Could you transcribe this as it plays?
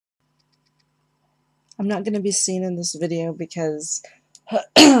I'm not going to be seen in this video because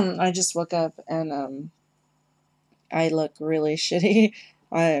I just woke up and I look really shitty.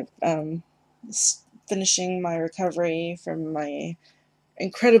 I finishing my recovery from my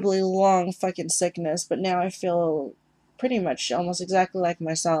incredibly long fucking sickness, but now I feel pretty much almost exactly like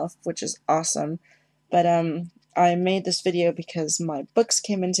myself, which is awesome. But I made this video because my books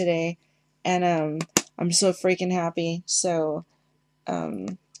came in today, and I'm so freaking happy. So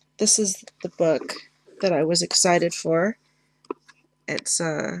this is the book that I was excited for. It's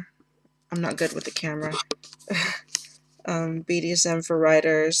I'm not good with the camera. BDSM for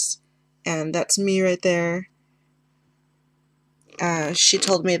writers, and that's me right there. She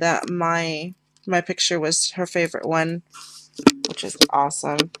told me that my picture was her favorite one, which is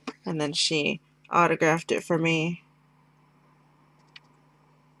awesome, and then she autographed it for me.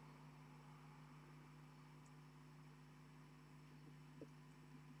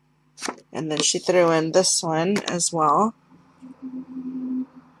 And then she threw in this one as well,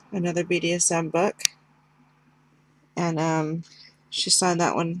 another BDSM book, and she signed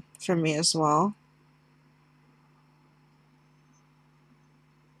that one for me as well.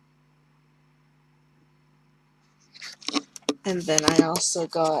 And then I also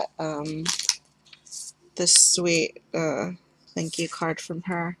got this sweet thank you card from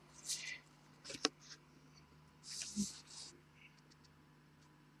her.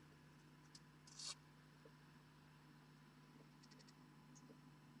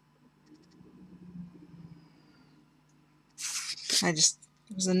 It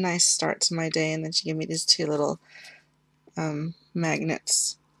was a nice start to my day, and then she gave me these two little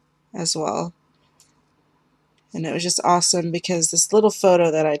magnets as well. And it was just awesome because this little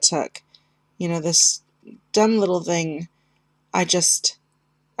photo that I took, you know, this dumb little thing, I was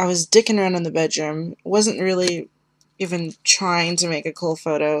dicking around in the bedroom, wasn't really even trying to make a cool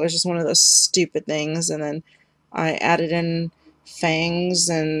photo. It was just one of those stupid things, and then I added in fangs,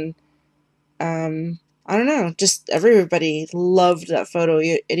 and I don't know, just everybody loved that photo.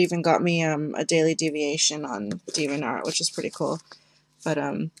 It even got me a daily deviation on DeviantArt, which is pretty cool. But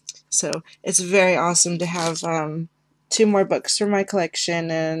so it's very awesome to have two more books from my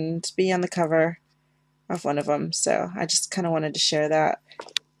collection and be on the cover of one of them. So I just kind of wanted to share that.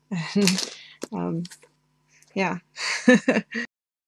 Yeah.